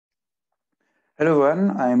Hello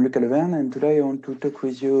everyone, I'm Lucas LEVERNE, and today I want to talk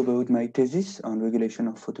with you about my thesis on regulation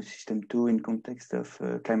of photosystem 2 in context of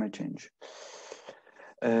climate change.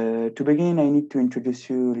 To begin, I need to introduce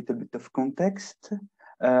you a little bit of context.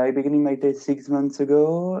 I began my thesis 6 months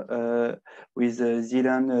ago with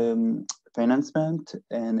Zealand financement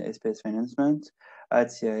and SPS financement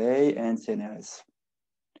at CIA and CNRS.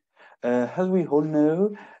 As we all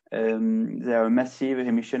know, there are massive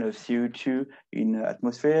emission of CO2 in the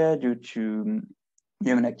atmosphere due to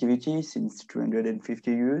human activity since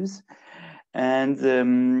 250 years.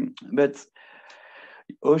 But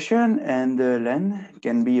ocean and land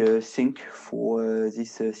can be a sink for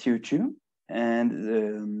this CO2.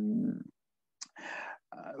 And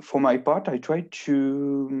for my part, I try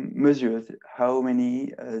to measure how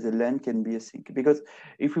many the land can be a sink. Because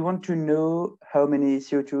if we want to know how many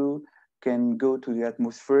CO2 can go to the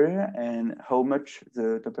atmosphere and how much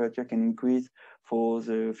the temperature can increase for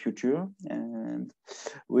the future, and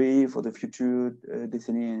for the future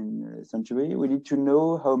decenny and century, we need to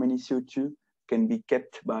know how many CO2 can be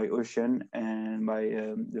kept by ocean and by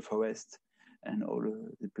the forest and all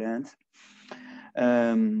the plants.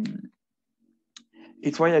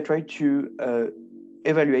 It's why I try to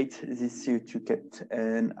evaluate this CO2 kept,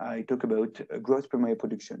 and I talk about gross primary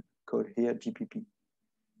production, called here GPP.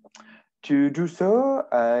 To do so,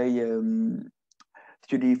 I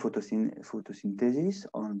study photosynthesis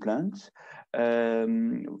on plants.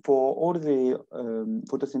 For all the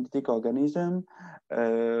photosynthetic organism,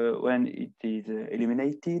 when it is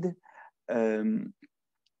eliminated,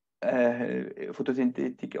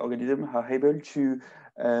 photosynthetic organisms are able to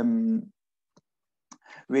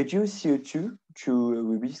reduce CO2 through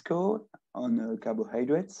ribosco on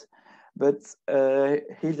carbohydrates, but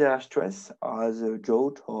if there are stress, as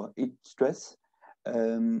drought or heat stress,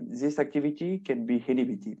 this activity can be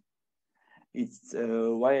inhibited. It's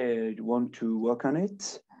why I want to work on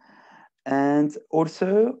it. And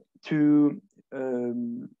also to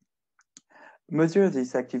measure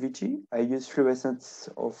this activity, I use fluorescence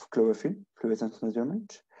of chlorophyll, fluorescence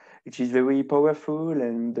measurement, which is very powerful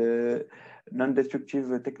and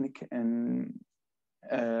non-destructive technique. And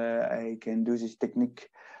I can do this technique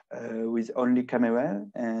with only camera,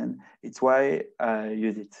 and it's why I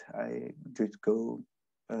use it. I just go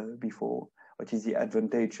before what is the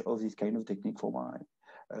advantage of this kind of technique for my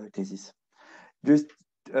thesis. Just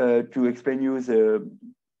to explain you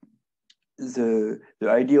the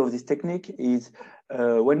idea of this technique is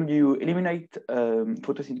when you eliminate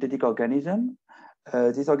photosynthetic organism,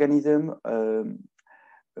 this organism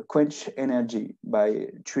quench energy by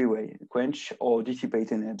three ways: quench or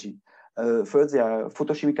dissipate energy. First, there are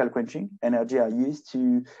photochemical quenching. Energy are used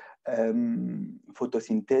to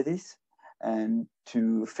photosynthesis and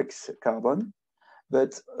to fix carbon.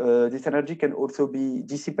 But this energy can also be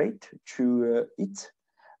dissipate through heat.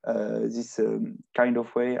 This kind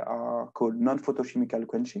of way are called non-photochemical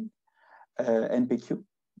quenching, NPQ,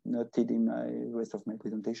 noted in my rest of my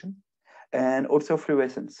presentation, and also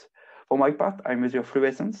fluorescence. For my part, I measure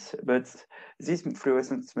fluorescence, but this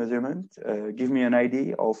fluorescence measurement gives me an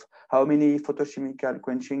idea of how many photochemical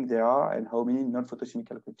quenching there are and how many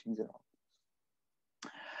non-photochemical quenching there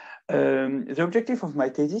are. The objective of my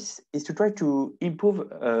thesis is to try to improve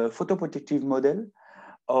a photoprotective model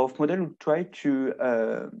who try to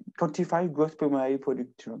quantify gross primary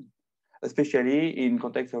production, especially in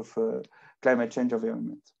context of climate change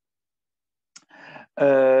environment.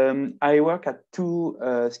 I work at two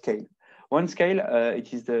scales. One scale,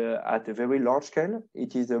 it is at a very large scale.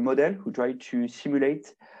 It is a model who try to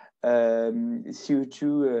simulate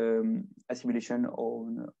CO2 assimilation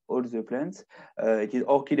on all the plants. It is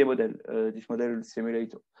orchid model. This model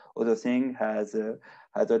simulates other things, has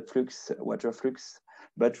hazard flux, water flux.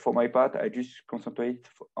 But for my part, I just concentrate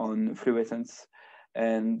on fluorescence,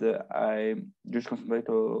 and I just concentrate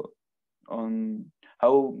on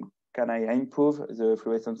how can I improve the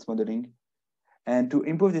fluorescence modeling. And to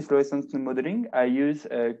improve this fluorescence modeling, I use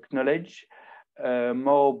knowledge,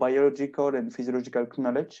 more biological and physiological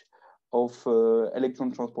knowledge of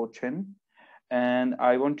electron transport chain. And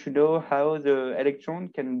I want to know how the electron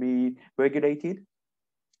can be regulated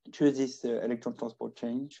through this electron transport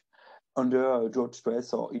chain under drought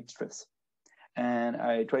stress or heat stress. And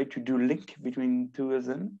I try to do link between two of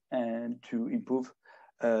them and to improve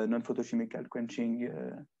non-photochemical quenching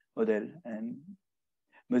model and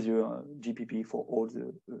measure GPP for all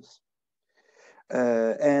the Earth.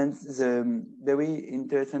 And the very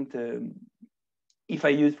interesting, if I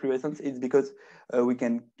use fluorescence, it's because we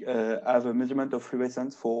can have a measurement of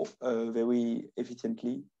fluorescence for very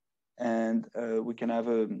efficiently, and we can have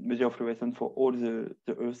a measure of fluorescence for all the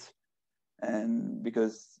Earth. And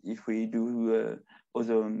because if we do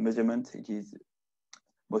other measurements, it is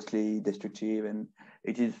mostly destructive, and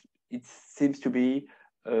it seems to be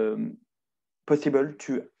possible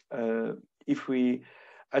to if we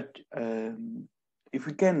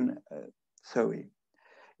can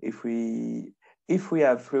if we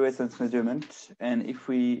have fluorescence measurement, and if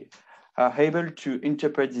we are able to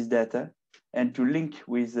interpret this data and to link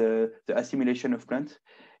with the assimilation of plants,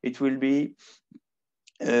 it will be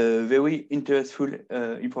very interesting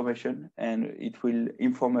information, and it will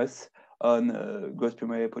inform us on gross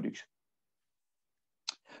primary production.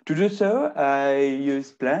 To do so, I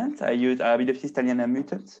use plants. I use Arabidopsis thaliana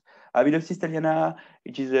mutants. Arabidopsis thaliana,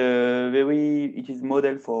 it is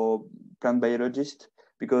model for plant biologists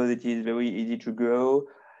because it is very easy to grow.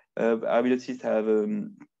 Arabidopsis have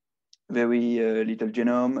very little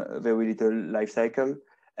genome, very little life cycle,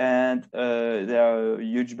 and there are a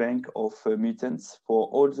huge bank of mutants. For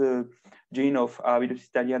all the gene of Arabidopsis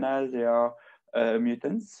thaliana, there are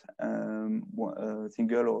mutants,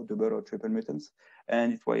 single or double or triple mutants,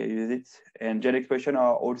 and it's why I use it. And gene expression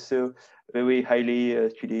are also very highly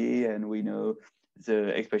studied, and we know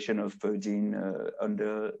the expression of gene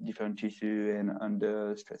under different tissue and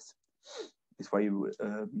under stress. It's why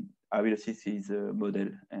Arabidopsis is a model,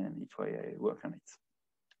 and it's why I work on it.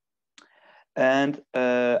 And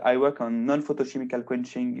I work on non-photochemical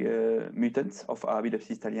quenching mutants of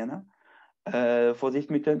Arabidopsis thaliana. For this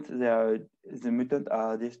mutant, the mutants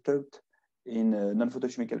are disturbed in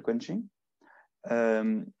non-photochemical quenching.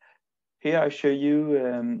 Here I show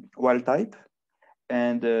you wild type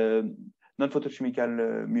and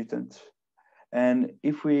non-photochemical mutant. And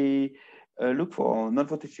if we look for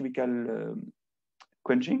non-photochemical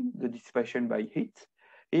quenching, the dissipation by heat,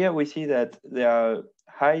 here we see that there are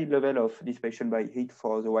high level of dissipation by heat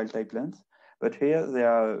for the wild type plants, but here there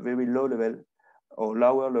are very low level or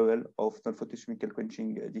lower level of non-photochemical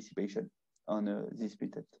quenching dissipation on this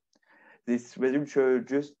mutant. This result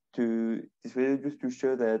just to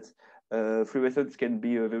show that fluorescence can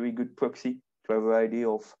be a very good proxy to have an idea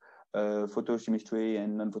of photochemistry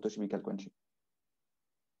and non-photochemical quenching.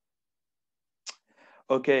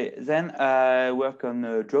 Okay, then I work on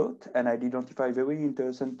drought, and I identify very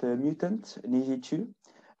interesting mutant, NISI2.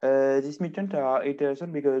 These mutants are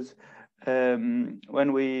interesting because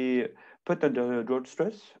when we put under drought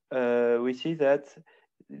stress, we see that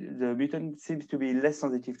the mutant seems to be less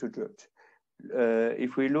sensitive to drought.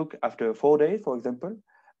 If we look after 4 days, for example,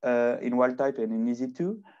 in wild type and in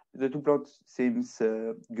NISI2, the two plants seems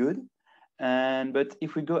good. But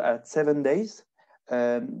if we go at 7 days,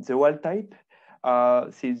 the wild type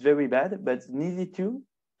seems very bad, but NISI2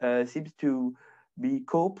 seems to be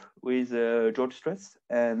cope with drought stress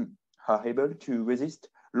and are able to resist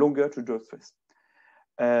longer to drought stress.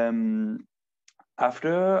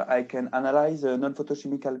 After, I can analyze the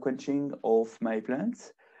non-photochemical quenching of my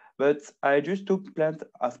plants, but I just took plant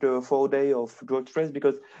after 4 days of drought stress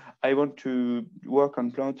because I want to work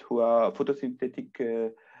on plants who are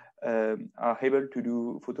photosynthetic, are able to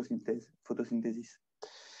do photosynthesis.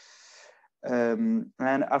 And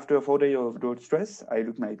after 4 days of drought stress, I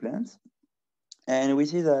look my plants, and we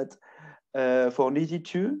see that for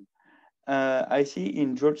NISI2, I see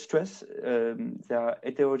in drought stress there are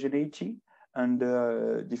heterogeneity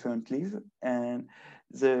under different leaves, and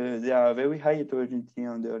there are very high heterogeneity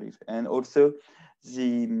under leaf. And also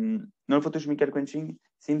the non-photochemical quenching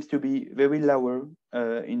seems to be very lower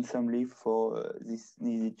in some leaf for this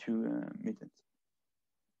NISI2 mutant.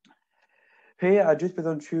 Here I just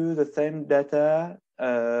present you the same data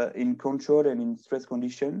in control and in stress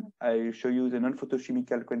condition. I show you the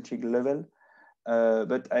non-photochemical quenching level,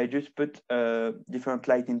 but I just put different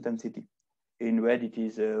light intensity. In red, it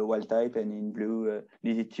is wild type, and in blue,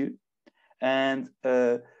 NISI2. And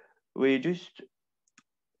we just,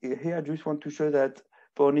 here I just want to show that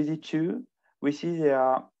for NISI2, we see there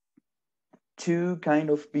are two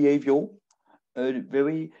kind of behavior,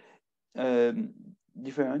 very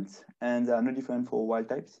different, and they are not different for wild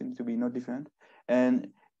type, seems to be not different.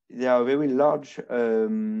 And they are very large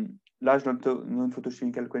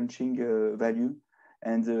non-photochemical quenching value,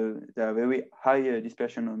 and there are very high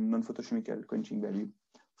dispersion on non-photochemical quenching value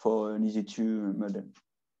for an NISI2 model.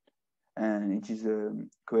 And it is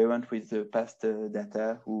coherent with the past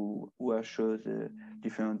data who have shown the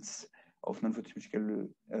difference of non-photochemical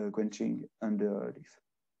quenching under leaf.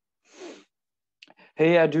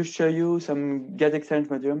 Here I just show you some gas exchange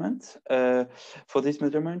measurements. For this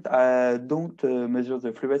measurement, I don't measure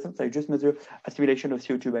the fluorescence. I just measure assimilation of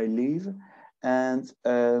CO2 by leaf, and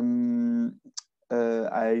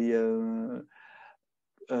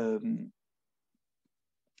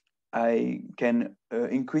I can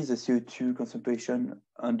increase the CO2 concentration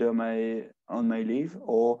on my leaf,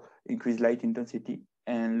 or increase light intensity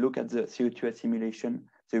and look at the CO2 assimilation,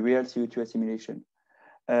 the real CO2 assimilation.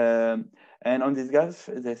 And on this graph,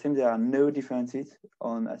 they think there are no differences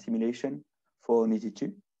on assimilation for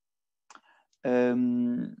NISI2.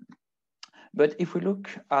 But if we look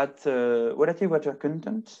at relative water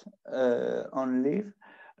content on leaf,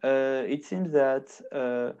 it seems that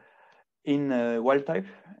in wild type,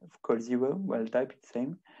 called 0, wild type, it's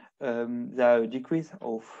same. There are a decrease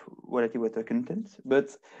of relative water content,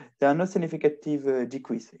 but there are no significant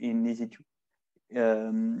decrease in NISI2.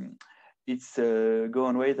 It's go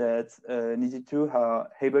on way that NISI2 are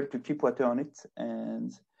able to keep water on it,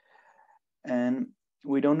 and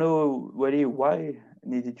we don't know really why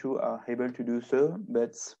NISI2 are able to do so,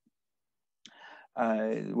 but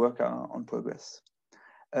work on progress.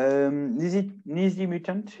 NISI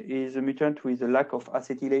mutant is a mutant with a lack of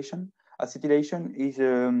acetylation. Acetylation is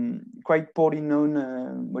quite poorly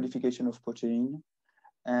known modification of protein,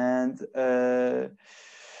 and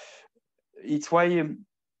it's why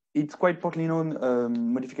it's quite poorly known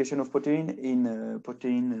modification of protein in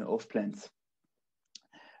protein of plants.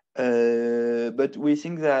 But we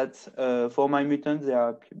think that for my mutant, there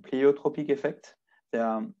are pleiotropic effects. There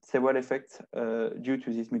are several effects due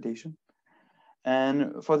to this mutation.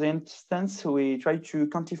 And for the instance, we try to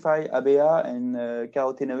quantify ABA and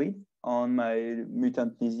carotenoid on my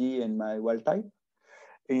mutant NISI and my wild type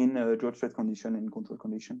in drought stress condition and control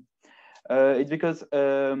condition. It's because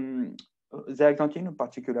zeaxanthin, in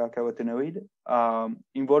particular carotenoid, are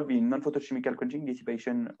involved in non-photochemical quenching,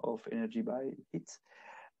 dissipation of energy by heat.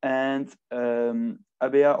 And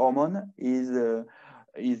ABA hormone is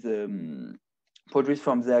produced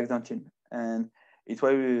from zeaxanthin, and it's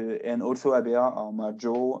why and also ABA are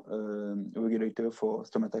major regulator for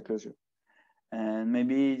stomata closure. And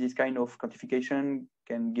maybe this kind of quantification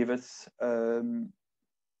can give us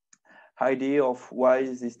idea of why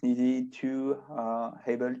this NISI2 are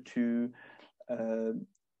able to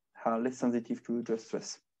are less sensitive to drought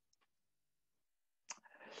stress.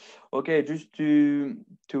 Okay, just to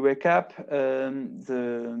recap,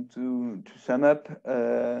 to sum up,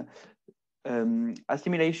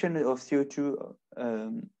 assimilation of CO2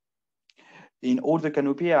 in all the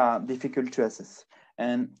canopy are difficult to assess,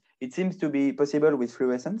 and it seems to be possible with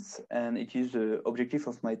fluorescence, and it is the objective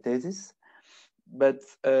of my thesis. But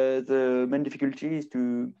the main difficulty is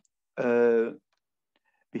to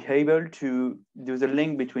be able to do the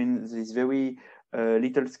link between this very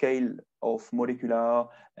little scale of molecular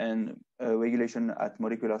and regulation at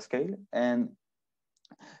molecular scale, and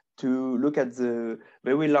to look at the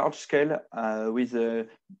very large scale with a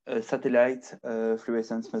satellite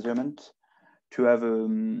fluorescence measurement to have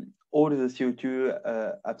all the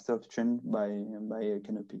CO2 absorption by a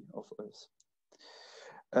canopy of Earth.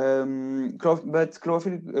 But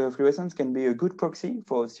chlorophyll fluorescence can be a good proxy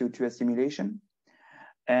for CO2 assimilation,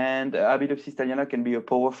 and Arabidopsis thaliana can be a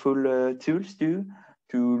powerful tool too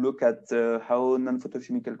to look at how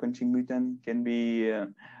non-photochemical quenching mutant can be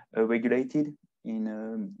regulated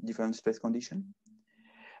in different stress conditions.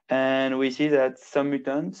 And we see that some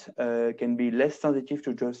mutants can be less sensitive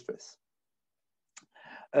to drought stress.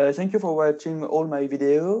 Thank you for watching all my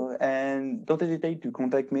video, and don't hesitate to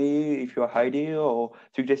contact me if you have idea or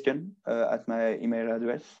suggestion at my email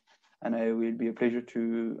address, and I will be a pleasure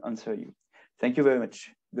to answer you. Thank you very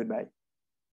much. Goodbye.